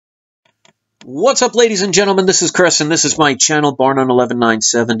What's up, ladies and gentlemen? This is Chris, and this is my channel, Barn on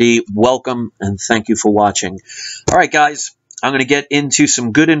 11970. Welcome, and thank you for watching. All right, guys, I'm going to get into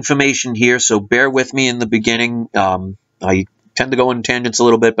some good information here, so bear with me in the beginning. I tend to go on tangents a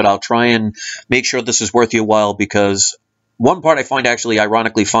little bit, but I'll try and make sure this is worth your while, because one part I find actually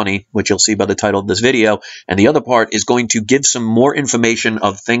ironically funny, which you'll see by the title of this video, and the other part is going to give some more information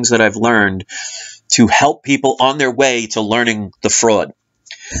of things that I've learned to help people on their way to learning the fraud.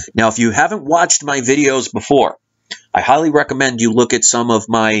 Now, if you haven't watched my videos before, I highly recommend you look at some of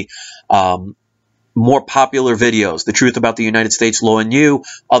my more popular videos, The Truth About the United States Law and You,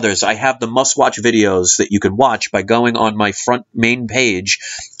 others. I have the must-watch videos that you can watch by going on my front main page,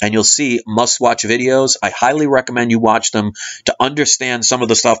 and you'll see must-watch videos. I highly recommend you watch them to understand some of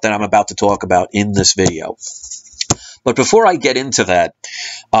the stuff that I'm about to talk about in this video. But before I get into that,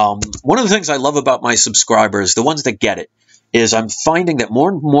 one of the things I love about my subscribers, the ones that get it, is I'm finding that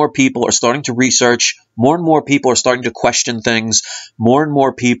more and more people are starting to research, more and more people are starting to question things, more and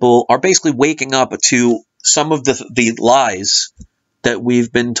more people are basically waking up to some of the lies that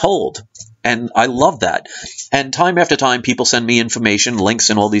we've been told. And I love that. And time after time, people send me information, links,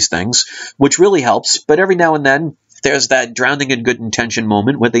 and all these things, which really helps. But every now and then, there's that drowning in good intention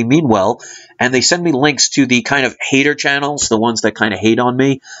moment where they mean well, and they send me links to the kind of hater channels, the ones that kind of hate on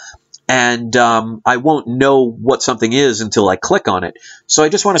me. And I won't know what something is until I click on it. So I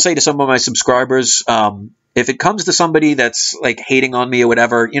just want to say to some of my subscribers, if it comes to somebody that's like hating on me or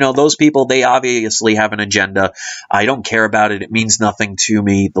whatever, you know, those people, they obviously have an agenda. I don't care about it. It means nothing to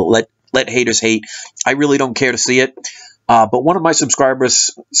me. But let haters hate. I really don't care to see it. But one of my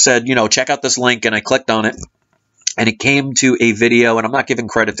subscribers said, you know, check out this link, and I clicked on it. And it came to a video, and I'm not giving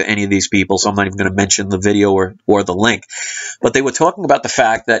credit to any of these people, so I'm not even going to mention the video or the link. But they were talking about the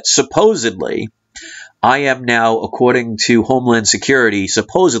fact that supposedly I am now, according to Homeland Security,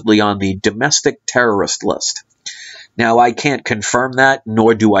 supposedly on the domestic terrorist list. Now, I can't confirm that,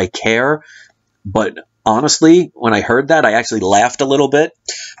 nor do I care. But honestly, when I heard that, I actually laughed a little bit,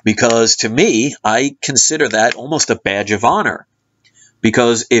 because to me, I consider that almost a badge of honor.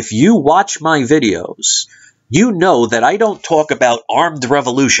 Because if you watch my videos, you know that I don't talk about armed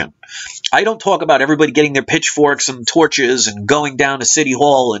revolution. I don't talk about everybody getting their pitchforks and torches and going down to City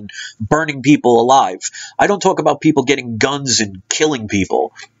Hall and burning people alive. I don't talk about people getting guns and killing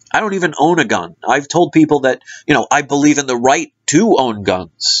people. I don't even own a gun. I've told people that, you know, I believe in the right to own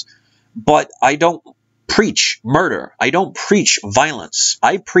guns, but I don't preach murder. I don't preach violence.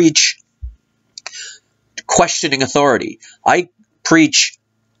 I preach questioning authority. I preach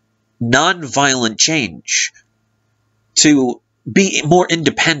nonviolent change, to be more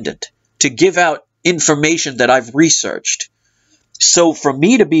independent, to give out information that I've researched. So for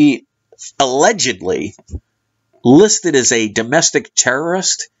me to be allegedly listed as a domestic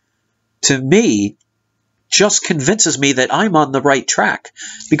terrorist, to me, just convinces me that I'm on the right track.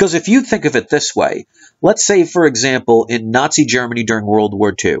 Because if you think of it this way, let's say, for example, in Nazi Germany during World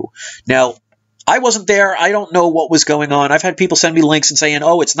War II. Now, I wasn't there. I don't know what was going on. I've had people send me links and saying,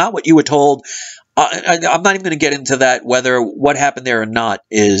 oh, it's not what you were told. I'm not even going to get into that, whether what happened there or not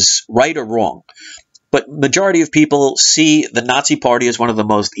is right or wrong. But majority of people see the Nazi Party as one of the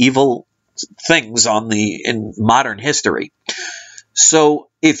most evil things in modern history. So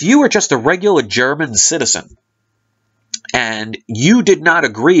if you were just a regular German citizen and you did not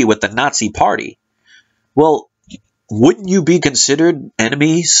agree with the Nazi Party, well, wouldn't you be considered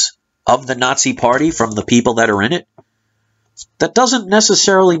enemies of the Nazi Party from the people that are in it? That doesn't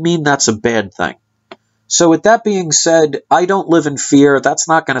necessarily mean that's a bad thing. So with that being said, I don't live in fear. That's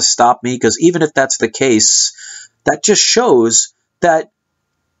not going to stop me, because even if that's the case, that just shows that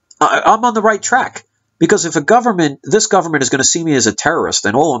I'm on the right track. Because if this government is going to see me as a terrorist,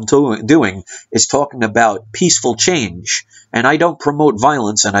 and all I'm doing is talking about peaceful change, and I don't promote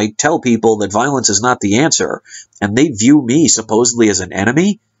violence, and I tell people that violence is not the answer, and they view me supposedly as an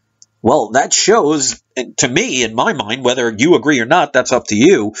enemy, well, that shows, to me, in my mind, whether you agree or not, that's up to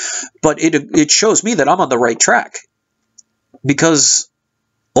you, but it shows me that I'm on the right track. Because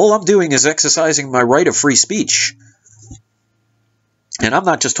all I'm doing is exercising my right of free speech. And I'm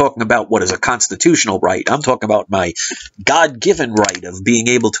not just talking about what is a constitutional right. I'm talking about my God-given right of being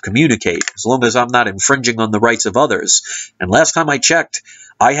able to communicate, as long as I'm not infringing on the rights of others. And last time I checked,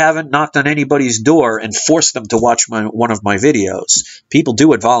 I haven't knocked on anybody's door and forced them to watch one of my videos. People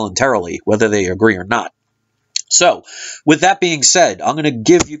do it voluntarily, whether they agree or not. So, with that being said, I'm going to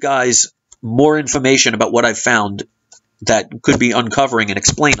give you guys more information about what I've found that could be uncovering and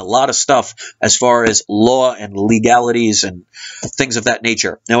explain a lot of stuff as far as law and legalities and things of that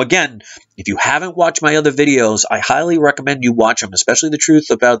nature. Now, again, if you haven't watched my other videos, I highly recommend you watch them, especially the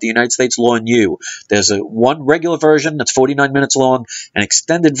truth about the United States law and you. There's one regular version that's 49 minutes long, an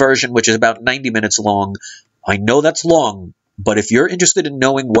extended version which is about 90 minutes long. I know that's long, but if you're interested in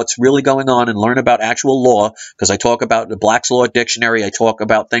knowing what's really going on and learn about actual law, because I talk about the Black's Law Dictionary, I talk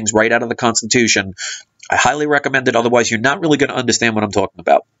about things right out of the Constitution, I highly recommend it. Otherwise, you're not really going to understand what I'm talking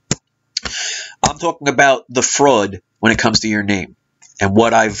about. I'm talking about the fraud when it comes to your name and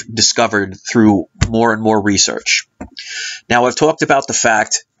what I've discovered through more and more research. Now, I've talked about the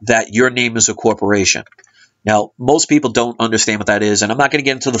fact that your name is a corporation. Now, most people don't understand what that is, and I'm not going to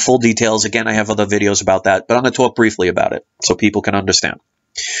get into the full details. Again, I have other videos about that, but I'm going to talk briefly about it so people can understand.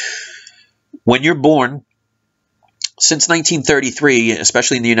 When you're born, since 1933,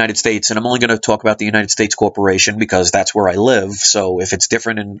 especially in the United States, and I'm only going to talk about the United States Corporation because that's where I live, so if it's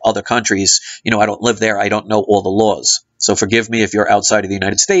different in other countries, I don't live there, I don't know all the laws. So forgive me if you're outside of the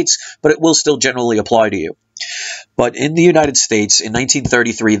United States, but it will still generally apply to you. But in the United States, in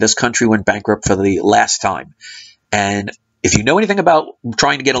 1933, this country went bankrupt for the last time. And if you know anything about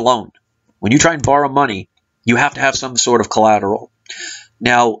trying to get a loan, when you try and borrow money, you have to have some sort of collateral.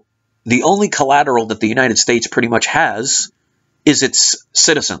 Now, the only collateral that the United States pretty much has is its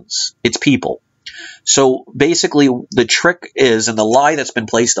citizens, its people. So basically, the trick is, and the lie that's been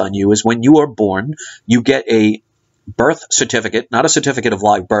placed on you is when you are born, you get a birth certificate, not a certificate of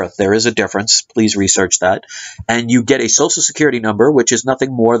live birth. There is a difference. Please research that. And you get a Social Security number, which is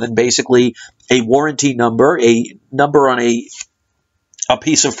nothing more than basically a warranty number, a number on a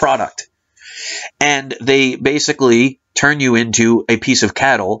piece of product. And they basically turn you into a piece of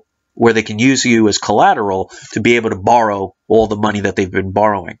cattle where they can use you as collateral to be able to borrow all the money that they've been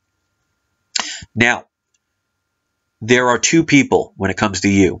borrowing. Now, there are two people when it comes to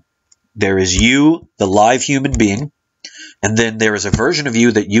you. There is you, the live human being, and then there is a version of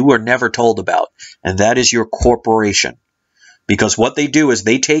you that you were never told about, and that is your corporation. Because what they do is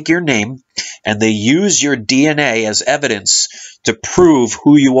they take your name and they use your DNA as evidence to prove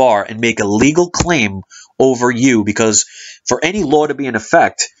who you are and make a legal claim over you. Because for any law to be in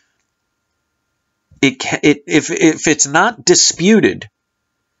effect, if it's not disputed,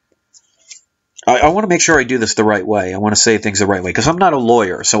 I want to make sure I do this the right way. I want to say things the right way because I'm not a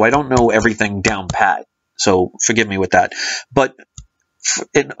lawyer, so I don't know everything down pat. So forgive me with that. But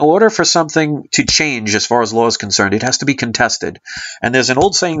in order for something to change as far as law is concerned, it has to be contested. And there's an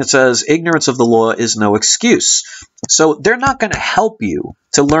old saying that says, ignorance of the law is no excuse. So they're not going to help you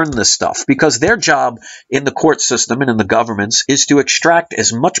to learn this stuff because their job in the court system and in the governments is to extract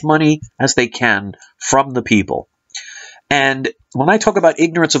as much money as they can from the people. And when I talk about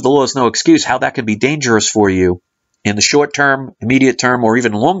ignorance of the law is no excuse, how that can be dangerous for you in the short term, immediate term, or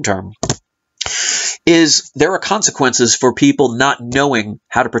even long term, is there are consequences for people not knowing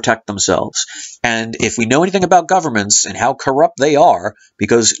how to protect themselves. And if we know anything about governments and how corrupt they are,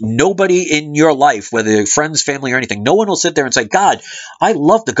 because nobody in your life, whether friends, family, or anything, no one will sit there and say, God, I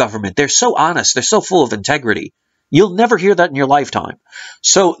love the government. They're so honest. They're so full of integrity. You'll never hear that in your lifetime.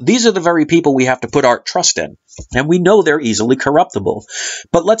 So these are the very people we have to put our trust in. And we know they're easily corruptible.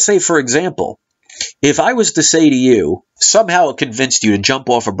 But let's say, for example, if I was to say to you, somehow it convinced you to jump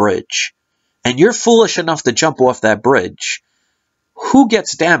off a bridge, and you're foolish enough to jump off that bridge, who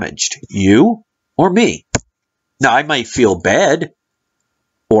gets damaged? You or me? Now, I might feel bad,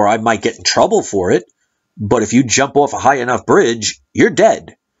 or I might get in trouble for it, but if you jump off a high enough bridge, you're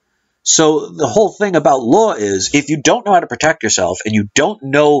dead. So the whole thing about law is, if you don't know how to protect yourself and you don't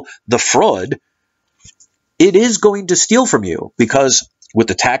know the fraud, it is going to steal from you because with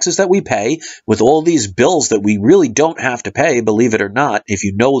the taxes that we pay, with all these bills that we really don't have to pay, believe it or not, if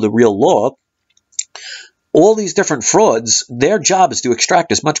you know the real law, all these different frauds, their job is to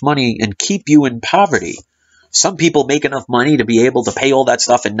extract as much money and keep you in poverty. Some people make enough money to be able to pay all that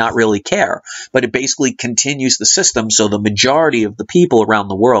stuff and not really care, but it basically continues the system so the majority of the people around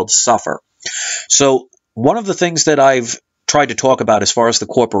the world suffer. So one of the things that I've tried to talk about as far as the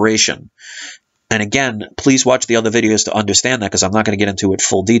corporation, and again, please watch the other videos to understand that because I'm not going to get into it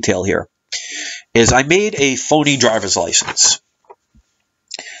full detail here, is I made a phony driver's license.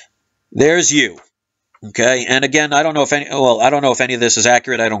 There's you. Okay, and again, I don't know if any of this is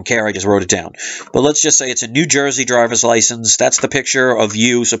accurate. I don't care. I just wrote it down. But let's just say it's a New Jersey driver's license. That's the picture of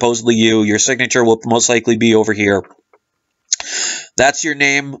you, supposedly you. Your signature will most likely be over here. That's your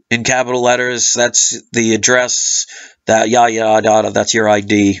name in capital letters. That's the address. That that's your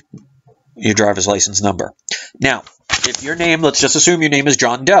ID, your driver's license number. Now, if your name, let's just assume your name is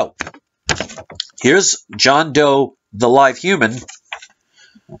John Doe. Here's John Doe the live human,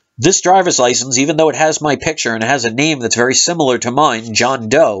 this driver's license, even though it has my picture and it has a name that's very similar to mine, John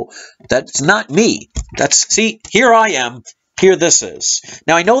Doe, that's not me. See, here I am, here this is.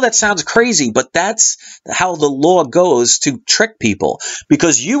 Now, I know that sounds crazy, but that's how the law goes to trick people,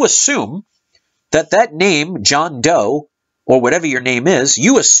 because you assume that that name, John Doe, or whatever your name is,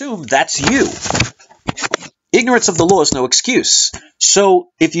 you assume that's you. Ignorance of the law is no excuse. So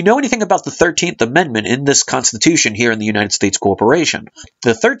if you know anything about the 13th Amendment in this Constitution here in the United States Corporation,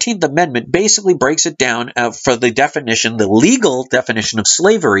 the 13th Amendment basically breaks it down for the definition, the legal definition of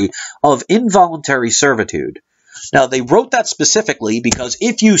slavery, of involuntary servitude. Now, they wrote that specifically because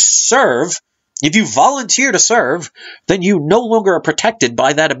if you serve, if you volunteer to serve, then you no longer are protected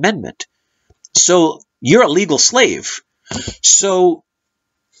by that amendment. So you're a legal slave. So,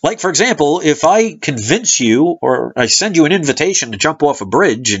 like, for example, if I convince you or I send you an invitation to jump off a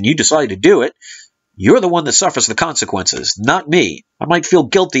bridge and you decide to do it, you're the one that suffers the consequences, not me. I might feel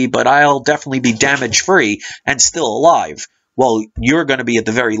guilty, but I'll definitely be damage-free and still alive. Well, you're going to be, at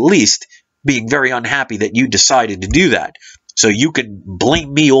the very least, being very unhappy that you decided to do that. So you can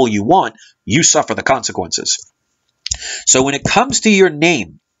blame me all you want. You suffer the consequences. So when it comes to your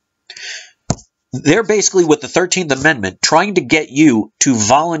name, they're basically, with the 13th Amendment, trying to get you to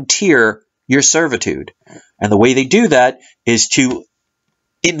volunteer your servitude. And the way they do that is to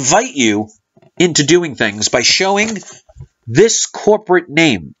invite you into doing things by showing this corporate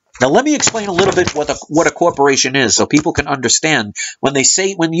name. Now, let me explain a little bit what a corporation is so people can understand.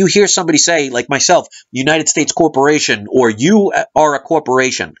 When you hear somebody say, like myself, United States Corporation, or you are a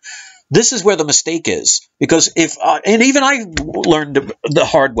corporation, this is where the mistake is, because and even I learned the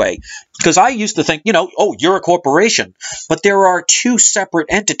hard way, because I used to think, oh, you're a corporation, but there are two separate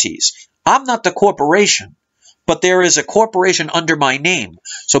entities. I'm not the corporation, but there is a corporation under my name.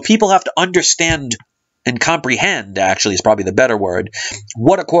 So people have to understand and comprehend, actually is probably the better word,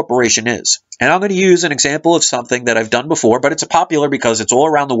 what a corporation is. And I'm going to use an example of something that I've done before, but it's popular because it's all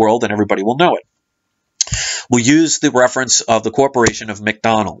around the world and everybody will know it. We'll use the reference of the corporation of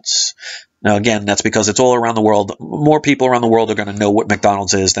McDonald's. Now, again, that's because it's all around the world. More people around the world are going to know what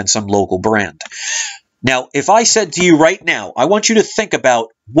McDonald's is than some local brand. Now, if I said to you right now, I want you to think about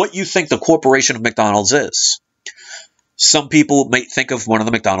what you think the corporation of McDonald's is. Some people might think of one of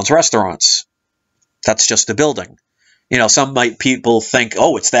the McDonald's restaurants. That's just a building. Some people think,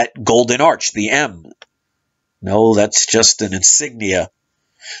 oh, it's that golden arch, the M. No, that's just an insignia.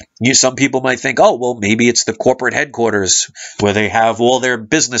 Some people might think, oh, well, maybe it's the corporate headquarters where they have all their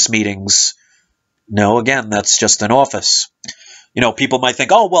business meetings. No, again, that's just an office. People might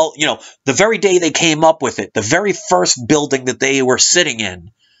think, oh, well, the very day they came up with it, the very first building that they were sitting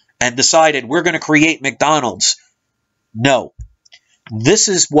in and decided we're going to create McDonald's. No, this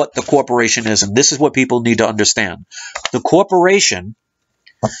is what the corporation is, and this is what people need to understand. The corporation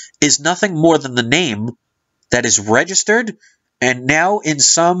is nothing more than the name that is registered and now in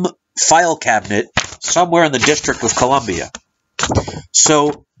some file cabinet somewhere in the District of Columbia.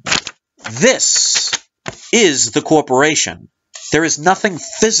 So this is the corporation. There is nothing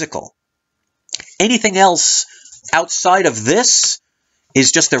physical. Anything else outside of this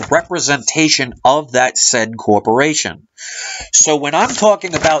is just a representation of that said corporation. So when I'm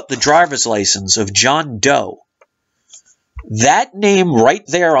talking about the driver's license of John Doe, that name right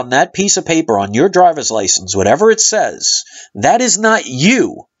there on that piece of paper, on your driver's license, whatever it says, that is not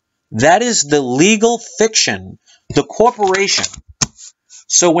you. That is the legal fiction, the corporation.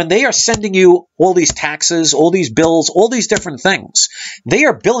 So when they are sending you all these taxes, all these bills, all these different things, they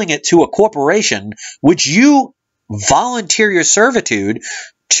are billing it to a corporation which you volunteer your servitude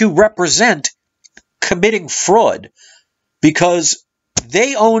to represent committing fraud, because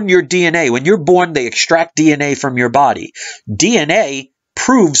they own your DNA. When you're born, they extract DNA from your body. DNA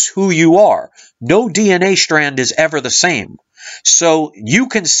proves who you are. No DNA strand is ever the same. So you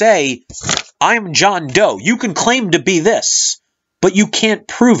can say, I'm John Doe. You can claim to be this, but you can't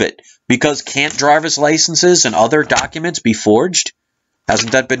prove it, because can't driver's licenses and other documents be forged?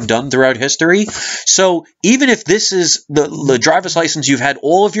 Hasn't that been done throughout history? So even if this is the driver's license you've had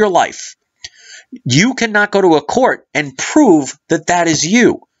all of your life, you cannot go to a court and prove that that is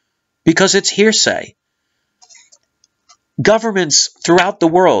you, because it's hearsay. Governments throughout the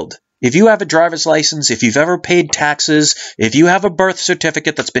world, if you have a driver's license, if you've ever paid taxes, if you have a birth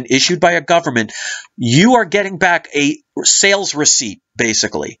certificate that's been issued by a government, you are getting back a sales receipt,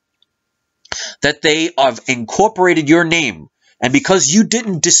 basically, that they have incorporated your name. And because you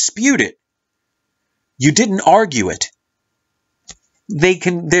didn't dispute it, you didn't argue it,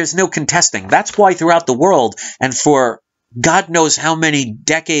 there's no contesting. That's why throughout the world, and for God knows how many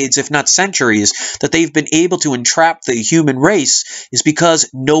decades, if not centuries, that they've been able to entrap the human race is because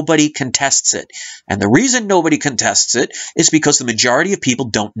nobody contests it. And the reason nobody contests it is because the majority of people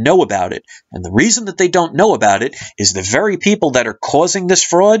don't know about it. And the reason that they don't know about it is the very people that are causing this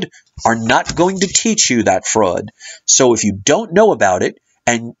fraud are not going to teach you that fraud. So if you don't know about it,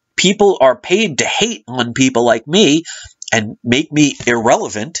 and people are paid to hate on people like me and make me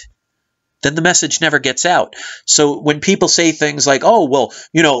irrelevant, then the message never gets out. So when people say things like, oh, well,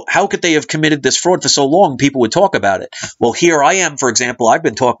 you know, how could they have committed this fraud for so long? People would talk about it. Well, here I am, for example, I've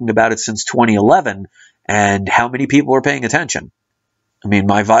been talking about it since 2011, and how many people are paying attention? I mean,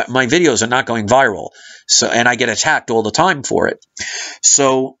 my videos are not going viral, so, and I get attacked all the time for it.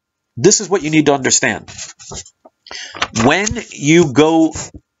 So this is what you need to understand. When you go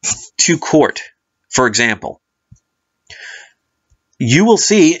to court, for example, you will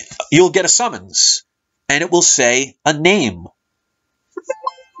see, you'll get a summons, and it will say a name.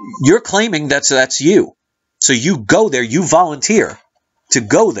 You're claiming that's you. So you go there, you volunteer to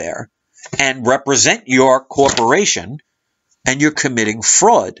go there and represent your corporation, and you're committing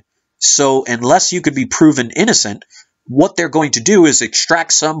fraud. So unless you could be proven innocent, what they're going to do is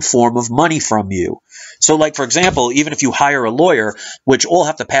extract some form of money from you. So like, for example, even if you hire a lawyer, which all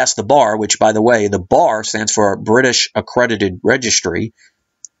have to pass the bar, which, by the way, the bar stands for British Accredited Registry.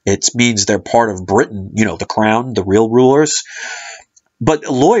 It means they're part of Britain, you know, the crown, the real rulers. But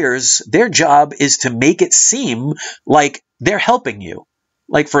lawyers, their job is to make it seem like they're helping you.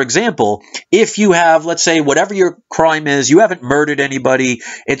 Like, for example, if you have, let's say, whatever your crime is, you haven't murdered anybody,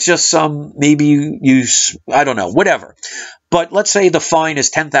 it's just some, maybe you I don't know, whatever. But let's say the fine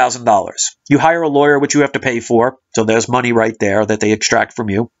is $10,000. You hire a lawyer, which you have to pay for, so there's money right there that they extract from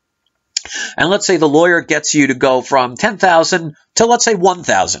you. And let's say the lawyer gets you to go from $10,000 to, let's say,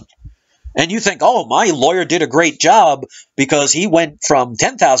 $1,000. And you think, oh, my lawyer did a great job because he went from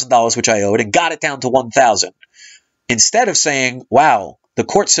 $10,000, which I owed, and got it down to $1,000. Instead of saying, wow, the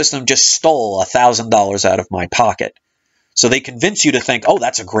court system just stole $1,000 out of my pocket. So they convince you to think, oh,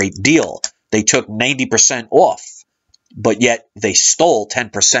 that's a great deal. They took 90% off, but yet they stole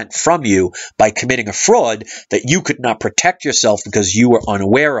 10% from you by committing a fraud that you could not protect yourself because you were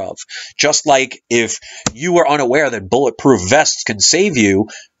unaware of. Just like if you were unaware that bulletproof vests can save you,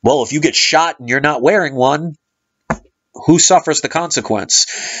 well, if you get shot and you're not wearing one, who suffers the consequence?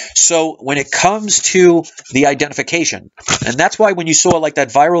 So when it comes to the identification, and that's why when you saw like that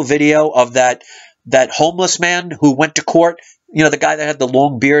viral video of that homeless man who went to court, you know, the guy that had the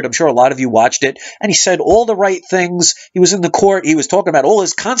long beard, I'm sure a lot of you watched it, and he said all the right things. He was in the court, he was talking about all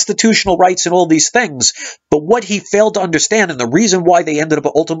his constitutional rights and all these things, but what he failed to understand, and the reason why they ended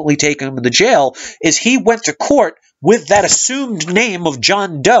up ultimately taking him to jail, is he went to court with that assumed name of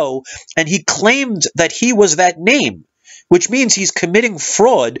John Doe, and he claimed that he was that name, which means he's committing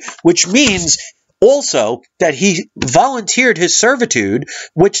fraud, which means also that he volunteered his servitude,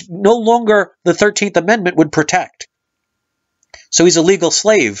 which no longer the 13th Amendment would protect. So he's a legal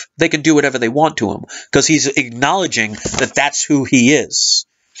slave. They can do whatever they want to him because he's acknowledging that that's who he is.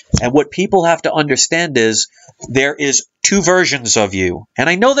 And what people have to understand is there is two versions of you. And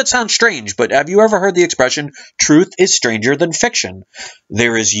I know that sounds strange, but have you ever heard the expression, truth is stranger than fiction?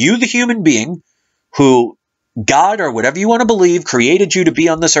 There is you, the human being, who God, or whatever you want to believe, created you to be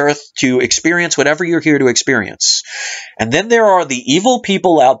on this earth to experience whatever you're here to experience. And then there are the evil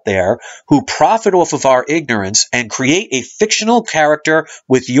people out there who profit off of our ignorance and create a fictional character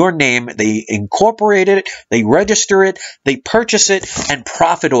with your name. They incorporate it, they register it, they purchase it, and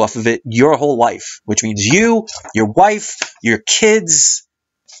profit off of it your whole life, which means you, your wife, your kids,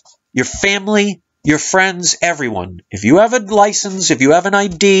 your family, your friends, everyone. If you have a license, if you have an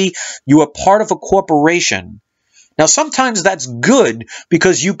ID, you are part of a corporation. Now, sometimes that's good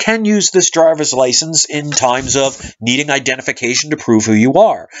because you can use this driver's license in times of needing identification to prove who you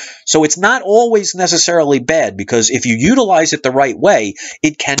are. So it's not always necessarily bad because if you utilize it the right way,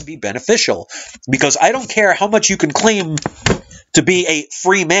 it can be beneficial. Because I don't care how much you can claim to be a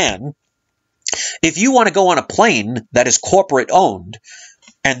free man. If you want to go on a plane that is corporate owned,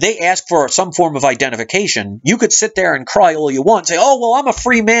 and they ask for some form of identification, you could sit there and cry all you want, say, oh, well, I'm a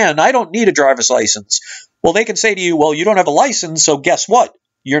free man, I don't need a driver's license. Well, they can say to you, well, you don't have a license, so guess what?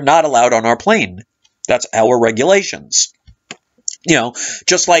 You're not allowed on our plane. That's our regulations. You know,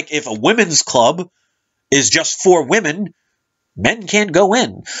 just like if a women's club is just for women, men can't go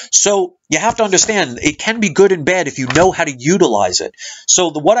in. So you have to understand, it can be good and bad if you know how to utilize it. So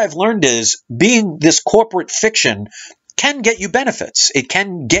what I've learned is being this corporate fiction can get you benefits. It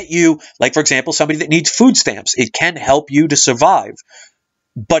can get you, like, for example, somebody that needs food stamps. It can help you to survive.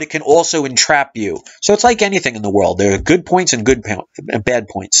 but it can also entrap you. So it's like anything in the world. There are good points and bad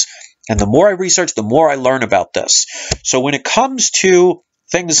points. And the more I research, the more I learn about this. So when it comes to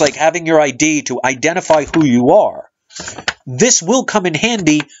things like having your ID to identify who you are, this will come in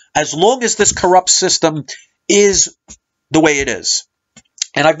handy as long as this corrupt system is the way it is.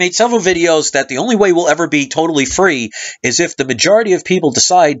 And I've made several videos that the only way we'll ever be totally free is if the majority of people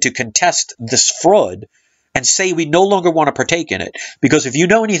decide to contest this fraud and say we no longer want to partake in it. Because if you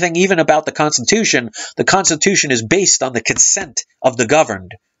know anything even about the Constitution is based on the consent of the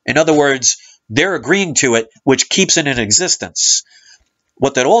governed. In other words, they're agreeing to it, which keeps it in existence.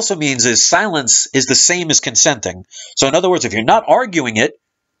 What that also means is silence is the same as consenting. So in other words, if you're not arguing it,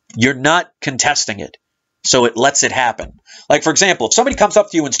 you're not contesting it. So it lets it happen. Like, for example, if somebody comes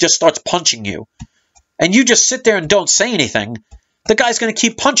up to you and just starts punching you, and you just sit there and don't say anything, the guy's going to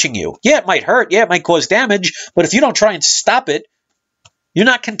keep punching you. Yeah, it might hurt. Yeah, it might cause damage. But if you don't try and stop it, you're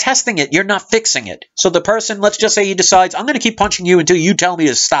not contesting it. You're not fixing it. So the person, let's just say he decides, I'm going to keep punching you until you tell me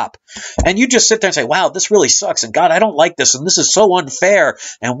to stop. And you just sit there and say, wow, this really sucks. And God, I don't like this. And this is so unfair.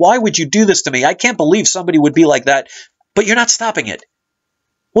 And why would you do this to me? I can't believe somebody would be like that. But you're not stopping it.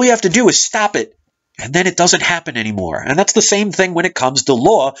 All you have to do is stop it. And then it doesn't happen anymore. And that's the same thing when it comes to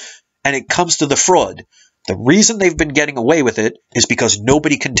law and it comes to the fraud. The reason they've been getting away with it is because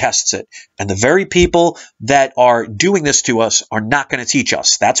nobody contests it. And the very people that are doing this to us are not going to teach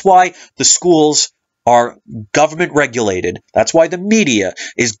us. That's why the schools are government regulated. That's why the media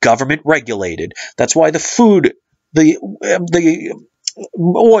is government regulated. That's why the food, the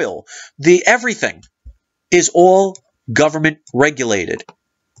oil, the everything is all government regulated.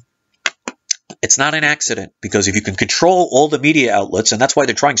 It's not an accident, because if you can control all the media outlets, and that's why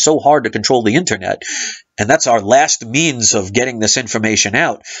they're trying so hard to control the internet, and that's our last means of getting this information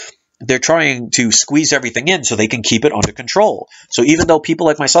out, they're trying to squeeze everything in so they can keep it under control. So even though people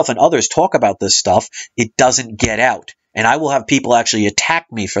like myself and others talk about this stuff, it doesn't get out. And I will have people actually attack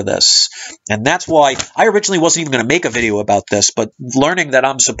me for this. And that's why I originally wasn't even going to make a video about this, but learning that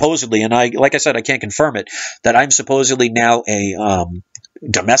I'm supposedly, and like I said, I can't confirm it, that I'm supposedly now a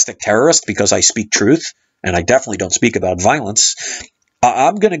domestic terrorist because I speak truth, and I definitely don't speak about violence.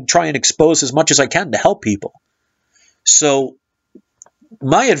 I'm going to try and expose as much as I can to help people. So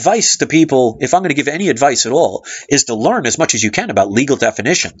my advice to people, if I'm going to give any advice at all, is to learn as much as you can about legal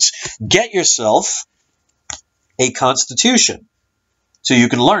definitions. Get yourself a constitution so you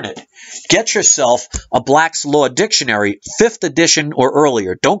can learn it. Get yourself a Black's Law Dictionary, 5th edition or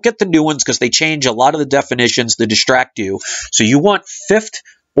earlier. Don't get the new ones because they change a lot of the definitions to distract you. So you want 5th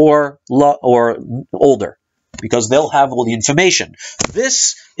or older, because they'll have all the information.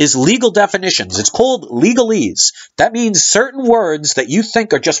 This is legal definitions. It's called legalese. That means certain words that you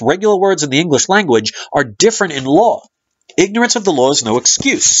think are just regular words in the English language are different in law. Ignorance of the law is no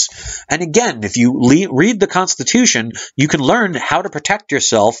excuse. And again, if you read the Constitution, you can learn how to protect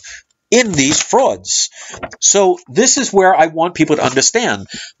yourself in these frauds. So this is where I want people to understand.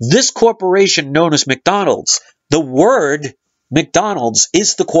 This corporation known as McDonald's, the word McDonald's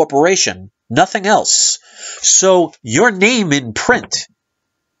is the corporation, nothing else. So your name in print.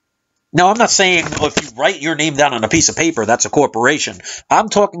 Now, I'm not saying if you write your name down on a piece of paper, that's a corporation. I'm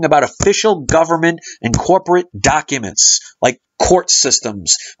talking about official government and corporate documents, like court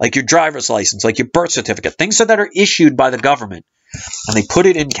systems, like your driver's license, like your birth certificate, things that are issued by the government. And they put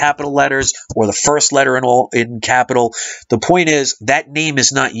it in capital letters or the first letter in capital. The point is that name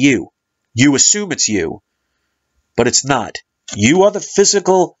is not you. You assume it's you, but it's not. You are the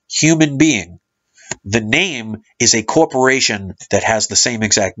physical human being. The name is a corporation that has the same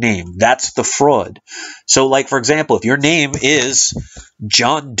exact name. That's the fraud. So, like, for example, if your name is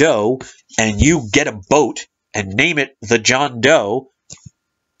John Doe and you get a boat and name it the John Doe,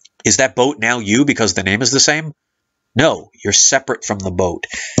 is that boat now you because the name is the same? No, you're separate from the boat.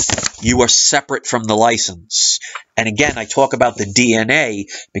 You are separate from the license. And again, I talk about the DNA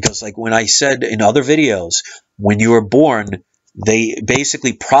because, like when I said in other videos, when you were born, they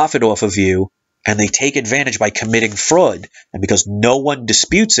basically profit off of you. And they take advantage by committing fraud. And because no one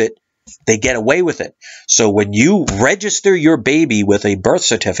disputes it, they get away with it. So when you register your baby with a birth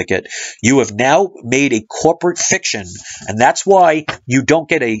certificate, you have now made a corporate fiction. And that's why you don't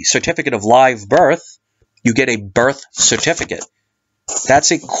get a certificate of live birth. You get a birth certificate. That's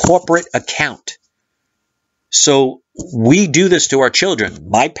a corporate account. So we do this to our children.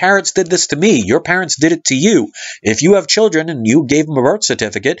 My parents did this to me. Your parents did it to you. If you have children and you gave them a birth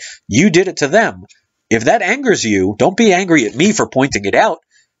certificate, you did it to them. If that angers you, don't be angry at me for pointing it out.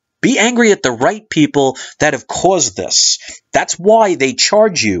 Be angry at the right people that have caused this. That's why they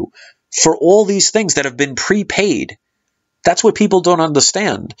charge you for all these things that have been prepaid. That's what people don't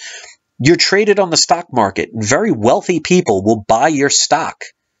understand. You're traded on the stock market. Very wealthy people will buy your stock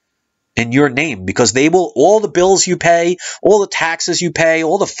in your name because they will, all the bills you pay, all the taxes you pay,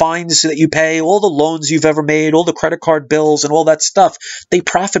 all the fines that you pay, all the loans you've ever made, all the credit card bills and all that stuff, they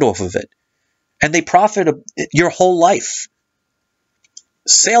profit off of it. And they profit your whole life.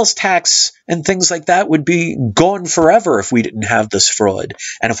 Sales tax and things like that would be gone forever if we didn't have this fraud.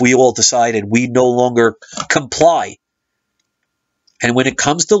 And if we all decided we no longer comply. And when it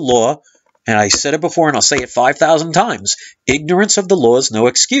comes to law, and I said it before and I'll say it 5,000 times, ignorance of the law is no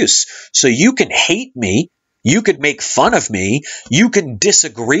excuse. So you can hate me, you could make fun of me, you can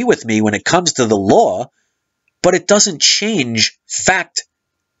disagree with me when it comes to the law, but it doesn't change fact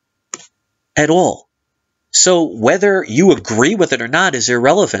at all. So whether you agree with it or not is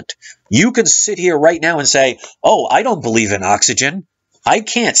irrelevant. You can sit here right now and say, oh, I don't believe in oxygen. I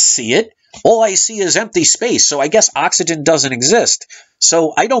can't see it. All I see is empty space, so I guess oxygen doesn't exist.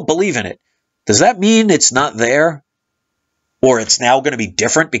 So I don't believe in it. Does that mean it's not there? Or it's now going to be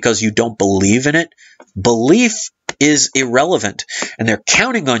different because you don't believe in it? Belief is irrelevant, and they're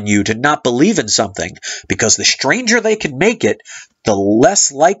counting on you to not believe in something, because the stranger they can make it, the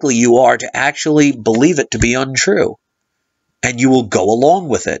less likely you are to actually believe it to be untrue. And you will go along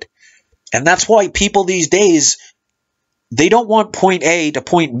with it. And that's why people these days, they don't want point A to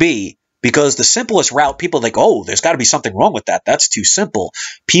point B, because the simplest route, people think, oh, there's got to be something wrong with that. That's too simple.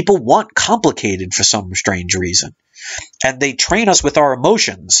 People want complicated for some strange reason. And they train us with our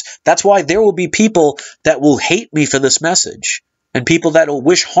emotions. That's why there will be people that will hate me for this message, and people that will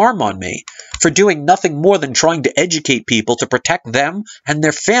wish harm on me for doing nothing more than trying to educate people to protect them and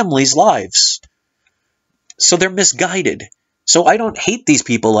their families' lives. So they're misguided. So I don't hate these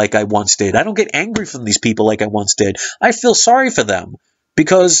people like I once did. I don't get angry from these people like I once did. I feel sorry for them,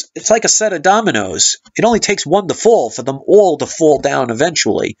 because it's like a set of dominoes. It only takes one to fall for them all to fall down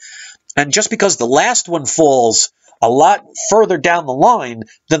eventually. And just because the last one falls a lot further down the line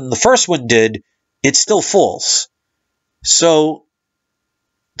than the first one did, it still falls. So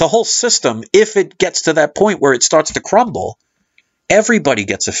the whole system, if it gets to that point where it starts to crumble, everybody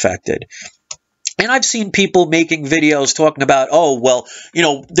gets affected. And I've seen people making videos talking about, oh, well, you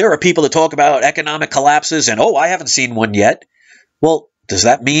know, there are people that talk about economic collapses and, oh, I haven't seen one yet. Well, does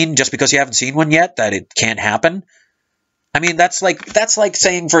that mean just because you haven't seen one yet that it can't happen? I mean, that's like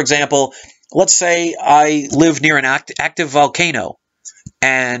saying, for example, let's say I live near an active volcano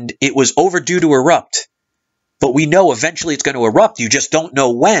and it was overdue to erupt, but we know eventually it's going to erupt. You just don't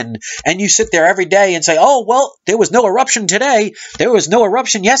know when. And you sit there every day and say, oh, well, there was no eruption today. There was no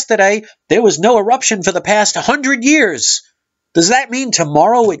eruption yesterday. There was no eruption for the past 100 years. Does that mean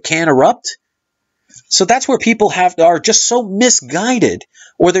tomorrow it can't erupt? So that's where people are just so misguided,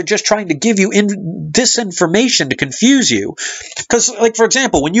 or they're just trying to give you disinformation to confuse you. Because, like, for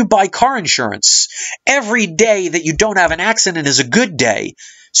example, when you buy car insurance, every day that you don't have an accident is a good day.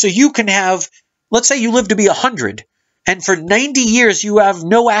 So you can have, let's say you live to be 100, and for 90 years you have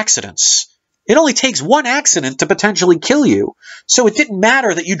no accidents. It only takes one accident to potentially kill you. So it didn't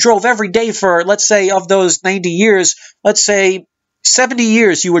matter that you drove every day for, let's say, of those 90 years, let's say 70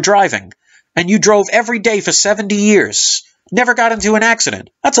 years you were driving. And you drove every day for 70 years, never got into an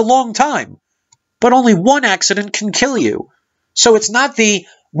accident. That's a long time. But only one accident can kill you. So it's not the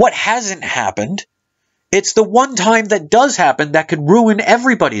what hasn't happened. It's the one time that does happen that could ruin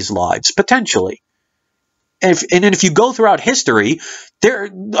everybody's lives, potentially. And if you go throughout history,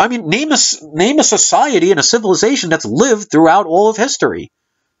 name a society and a civilization that's lived throughout all of history.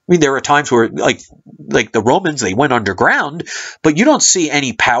 I mean, there are times where, like the Romans, they went underground, but you don't see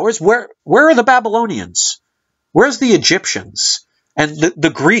any powers. Where are the Babylonians? Where's the Egyptians? And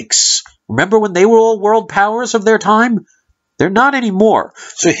the Greeks? Remember when they were all world powers of their time? They're not anymore.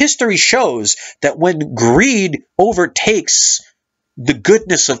 So history shows that when greed overtakes the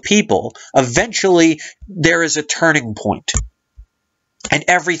goodness of people, eventually there is a turning point. And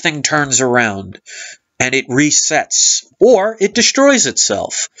everything turns around. And it resets, or it destroys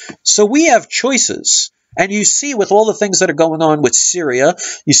itself. So we have choices. And you see with all the things that are going on with Syria,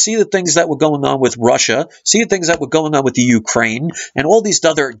 you see the things that were going on with Russia, see the things that were going on with the Ukraine, and all these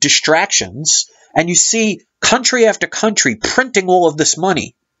other distractions, and you see country after country printing all of this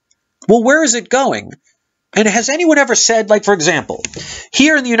money. Well, where is it going? And has anyone ever said, like, for example,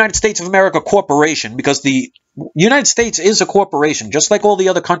 here in the United States of America Corporation, because the United States is a corporation, just like all the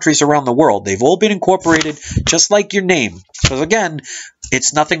other countries around the world. They've all been incorporated just like your name. Because again,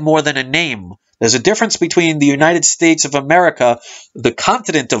 it's nothing more than a name. There's a difference between the United States of America, the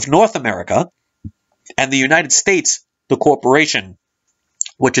continent of North America, and the United States, the corporation.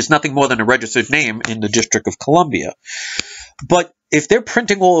 which is nothing more than a registered name in the District of Columbia. But if they're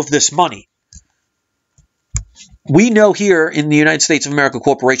printing all of this money, we know here in the United States of America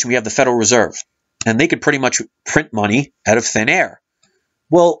Corporation, we have the Federal Reserve, and they could pretty much print money out of thin air.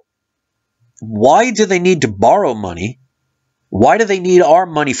 Well, why do they need to borrow money? Why do they need our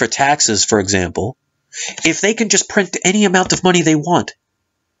money for taxes, for example, if they can just print any amount of money they want?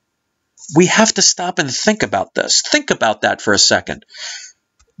 We have to stop and think about this. Think about that for a second.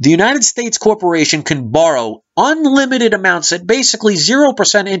 The United States Corporation can borrow unlimited amounts at basically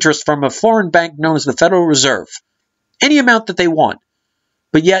 0% interest from a foreign bank known as the Federal Reserve. Any amount that they want.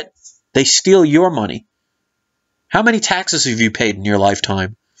 But yet, they steal your money. How many taxes have you paid in your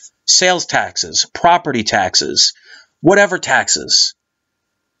lifetime? Sales taxes, property taxes, whatever taxes.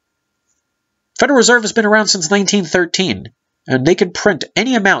 Federal Reserve has been around since 1913. And they can print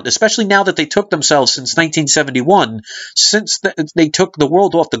any amount, especially now that they took themselves since 1971, since they took the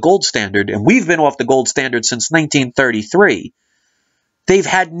world off the gold standard, and we've been off the gold standard since 1933. They've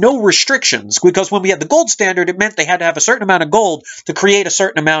had no restrictions, because when we had the gold standard, it meant they had to have a certain amount of gold to create a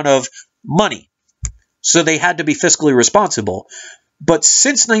certain amount of money. So they had to be fiscally responsible. But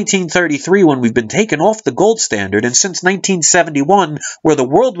since 1933, when we've been taken off the gold standard, and since 1971, where the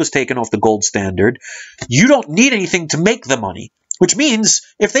world was taken off the gold standard, you don't need anything to make the money. Which means,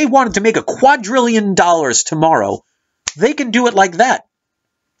 if they wanted to make $1 quadrillion tomorrow, they can do it like that.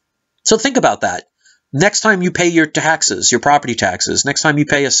 So think about that. Next time you pay your taxes, your property taxes, next time you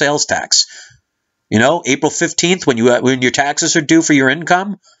pay a sales tax, you know, April 15th, when your taxes are due for your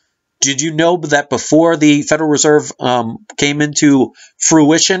income, did you know that before the Federal Reserve came into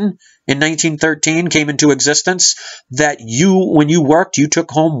fruition in 1913, came into existence, that when you worked, you took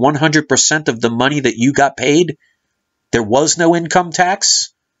home 100% of the money that you got paid? There was no income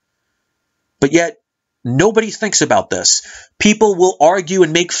tax? But yet, nobody thinks about this. People will argue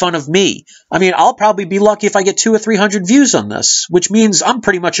and make fun of me. I mean, I'll probably be lucky if I get 200 or 300 views on this, which means I'm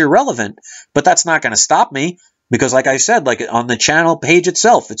pretty much irrelevant. But that's not going to stop me. Because like I said, like on the channel page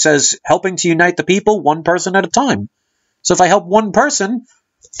itself, it says helping to unite the people one person at a time. So if I help one person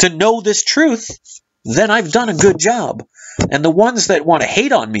to know this truth, then I've done a good job. And the ones that want to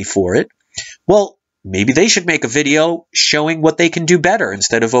hate on me for it, well, maybe they should make a video showing what they can do better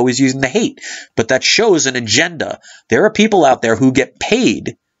instead of always using the hate. But that shows an agenda. There are people out there who get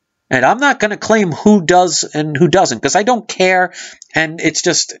paid. And I'm not going to claim who does and who doesn't, because I don't care, and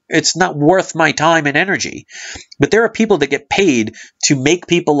it's not worth my time and energy. But there are people that get paid to make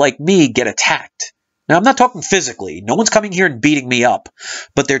people like me get attacked. Now, I'm not talking physically. No one's coming here and beating me up.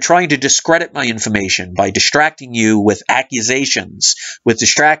 But they're trying to discredit my information by distracting you with accusations, with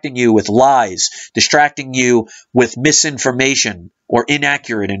distracting you with lies, distracting you with misinformation or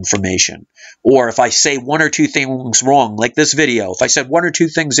inaccurate information. Or if I say one or two things wrong, like this video, if I said one or two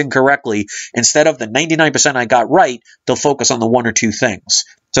things incorrectly, instead of the 99% I got right, they'll focus on the one or two things.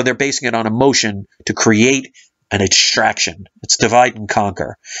 So they're basing it on emotion to create an distraction. It's divide and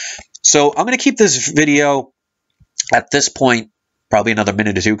conquer. So I'm going to keep this video at this point, probably another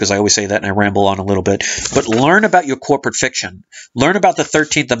minute or two, because I always say that and I ramble on a little bit. But learn about your corporate fiction. Learn about the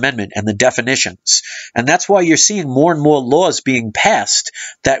 13th Amendment and the definitions. And that's why you're seeing more and more laws being passed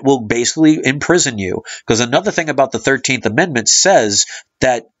that will basically imprison you. Because another thing about the 13th Amendment says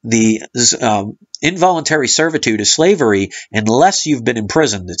that the involuntary servitude is slavery unless you've been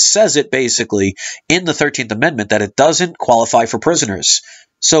imprisoned. It says it basically in the 13th Amendment that it doesn't qualify for prisoners.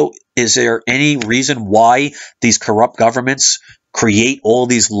 So is there any reason why these corrupt governments create all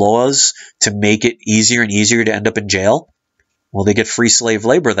these laws to make it easier and easier to end up in jail? Well, they get free slave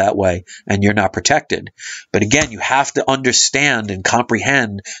labor that way, and you're not protected. But again, you have to understand and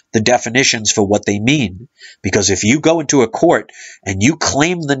comprehend the definitions for what they mean. Because if you go into a court and you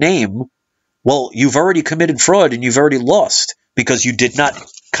claim the name, well, you've already committed fraud and you've already lost because you did not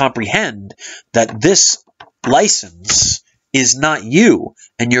comprehend that this license is not you,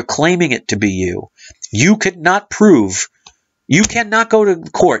 and you're claiming it to be you. You cannot go to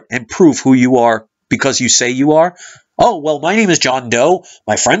court and prove who you are because you say you are. Oh, well, my name is John Doe.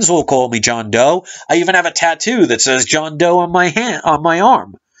 My friends will call me John Doe. I even have a tattoo that says John Doe on my hand, on my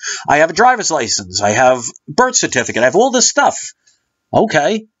arm. I have a driver's license. I have a birth certificate. I have all this stuff.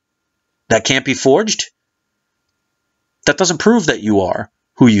 Okay. That can't be forged? That doesn't prove that you are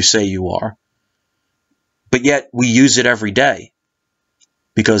who you say you are. But yet we use it every day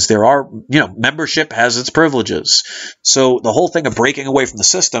because there are, membership has its privileges. So the whole thing of breaking away from the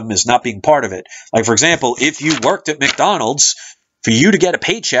system is not being part of it. Like, for example, if you worked at McDonald's, For you to get a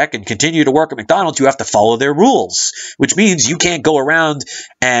paycheck and continue to work at McDonald's, you have to follow their rules, which means you can't go around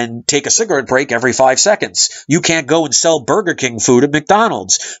and take a cigarette break every 5 seconds. You can't go and sell Burger King food at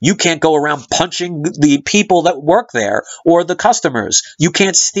McDonald's. You can't go around punching the people that work there or the customers. You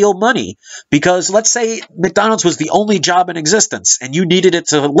can't steal money because let's say McDonald's was the only job in existence and you needed it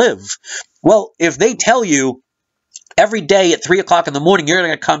to live. Well, if they tell you every day at 3 o'clock in the morning, you're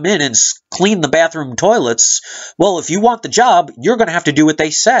going to come in and clean the bathroom toilets. Well, if you want the job, you're going to have to do what they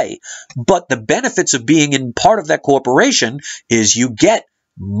say. But the benefits of being in part of that corporation is you get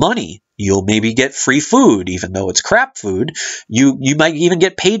money. You'll maybe get free food, even though it's crap food. You might even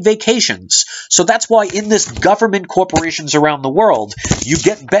get paid vacations. So that's why in this government corporations around the world, you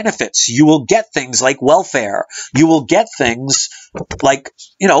get benefits. You will get things like welfare. You will get things like,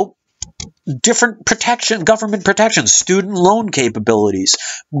 different protection, government protection, student loan capabilities.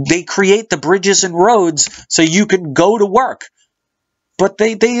 They create the bridges and roads so you can go to work, but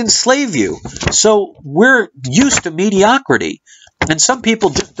they enslave you. So we're used to mediocrity, and some people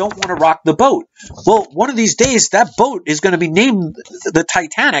just don't want to rock the boat. Well, one of these days, that boat is going to be named the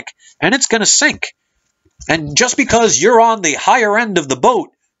Titanic, and it's going to sink. And just because you're on the higher end of the boat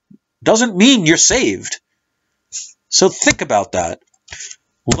doesn't mean you're saved. So think about that.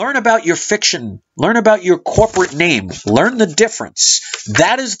 Learn about your fiction. Learn about your corporate name. Learn the difference.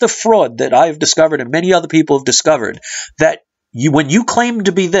 That is the fraud that I have discovered and many other people have discovered. That when you claim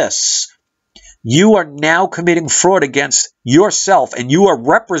to be this, you are now committing fraud against yourself and you are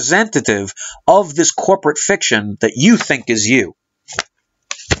representative of this corporate fiction that you think is you.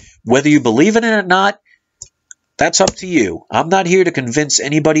 Whether you believe in it or not, that's up to you. I'm not here to convince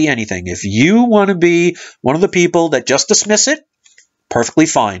anybody anything. If you want to be one of the people that just dismiss it, perfectly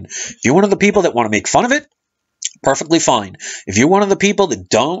fine. If you're one of the people that want to make fun of it, perfectly fine. If you're one of the people that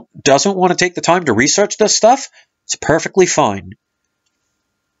doesn't want to take the time to research this stuff, it's perfectly fine.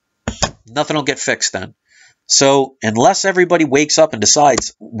 Nothing will get fixed then. So unless everybody wakes up and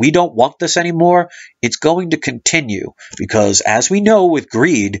decides we don't want this anymore, it's going to continue. Because as we know with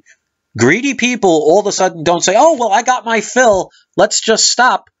greed, greedy people all of a sudden don't say, oh, well, I got my fill. Let's just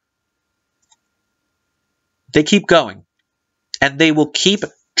stop. They keep going. And they will keep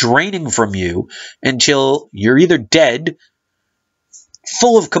draining from you until you're either dead,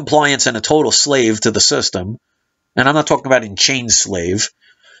 full of compliance and a total slave to the system, and I'm not talking about in chain slave,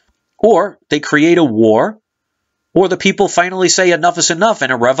 or they create a war, or the people finally say enough is enough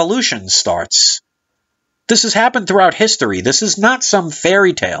and a revolution starts. This has happened throughout history. This is not some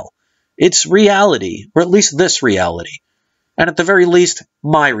fairy tale. It's reality, or at least this reality, and at the very least,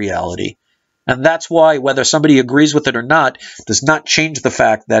 my reality. And that's why whether somebody agrees with it or not does not change the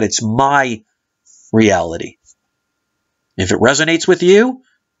fact that it's my reality. If it resonates with you,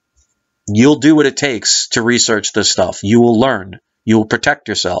 you'll do what it takes to research this stuff. You will learn. You will protect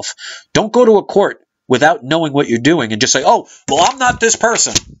yourself. Don't go to a court without knowing what you're doing and just say, oh, well, I'm not this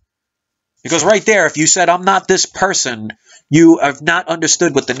person. Because right there, if you said, I'm not this person, you have not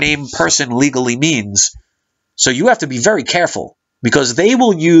understood what the name person legally means. So you have to be very careful. Because they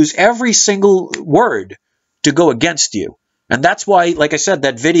will use every single word to go against you. And that's why, like I said,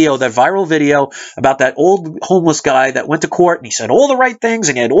 that video, that viral video about that old homeless guy that went to court and he said all the right things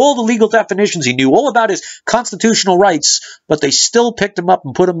and he had all the legal definitions. He knew all about his constitutional rights, but they still picked him up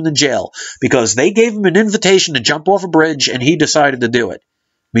and put him in the jail because they gave him an invitation to jump off a bridge and he decided to do it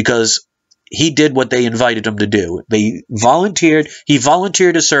because he did what they invited him to do. He volunteered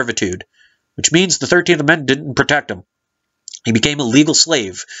his servitude, which means the 13th Amendment didn't protect him. He became a legal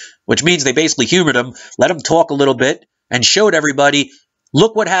slave, which means they basically humored him, let him talk a little bit, and showed everybody,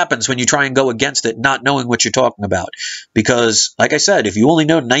 look what happens when you try and go against it, not knowing what you're talking about. Because, like I said, if you only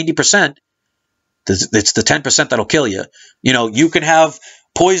know 90%, it's the 10% that'll kill you. You can have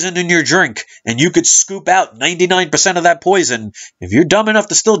poison in your drink, and you could scoop out 99% of that poison. If you're dumb enough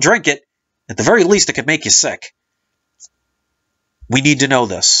to still drink it, at the very least, it could make you sick. We need to know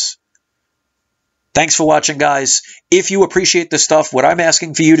this. Thanks for watching, guys. If you appreciate this stuff, what I'm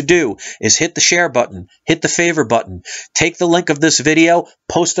asking for you to do is hit the share button, hit the favor button, take the link of this video,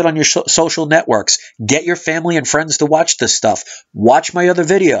 post it on your social networks, get your family and friends to watch this stuff, watch my other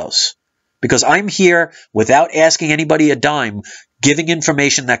videos, because I'm here without asking anybody a dime, giving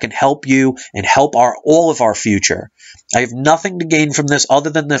information that can help you and help all of our future. I have nothing to gain from this other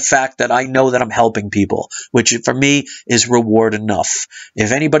than the fact that I know that I'm helping people, which for me is reward enough.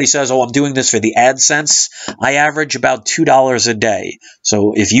 If anybody says, oh, I'm doing this for the AdSense, I average about $2 a day.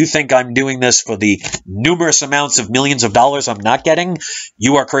 So if you think I'm doing this for the numerous amounts of millions of dollars I'm not getting,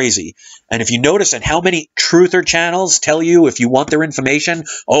 you are crazy. And if you notice at how many truther channels tell you if you want their information,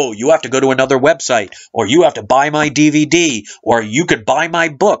 oh, you have to go to another website, or you have to buy my DVD, or you could buy my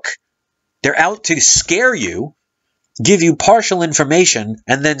book. They're out to scare you, give you partial information,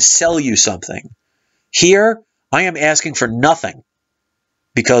 and then sell you something. Here, I am asking for nothing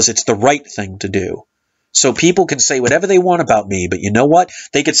because it's the right thing to do. So people can say whatever they want about me, but you know what?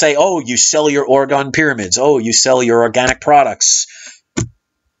 They could say, oh, you sell your Oregon pyramids. Oh, you sell your organic products.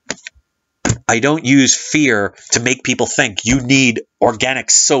 I don't use fear to make people think you need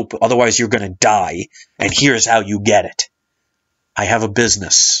organic soap, otherwise you're going to die, and here's how you get it. I have a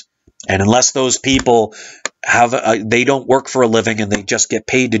business, and unless those people they don't work for a living and they just get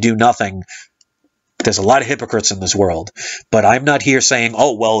paid to do nothing, there's a lot of hypocrites in this world. But I'm not here saying,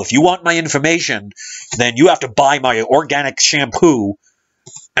 oh, well, if you want my information, then you have to buy my organic shampoo,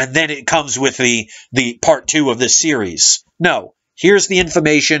 and then it comes with the part 2 of this series. No. Here's the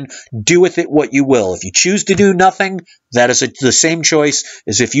information. Do with it what you will. If you choose to do nothing, that is the same choice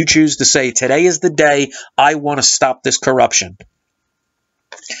as if you choose to say, today is the day I want to stop this corruption.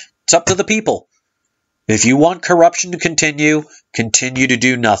 It's up to the people. If you want corruption to continue to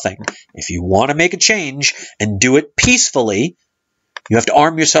do nothing. If you want to make a change and do it peacefully, you have to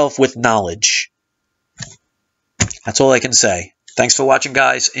arm yourself with knowledge. That's all I can say. Thanks for watching,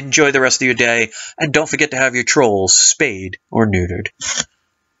 guys. Enjoy the rest of your day. And don't forget to have your trolls spayed or neutered.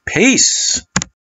 Peace.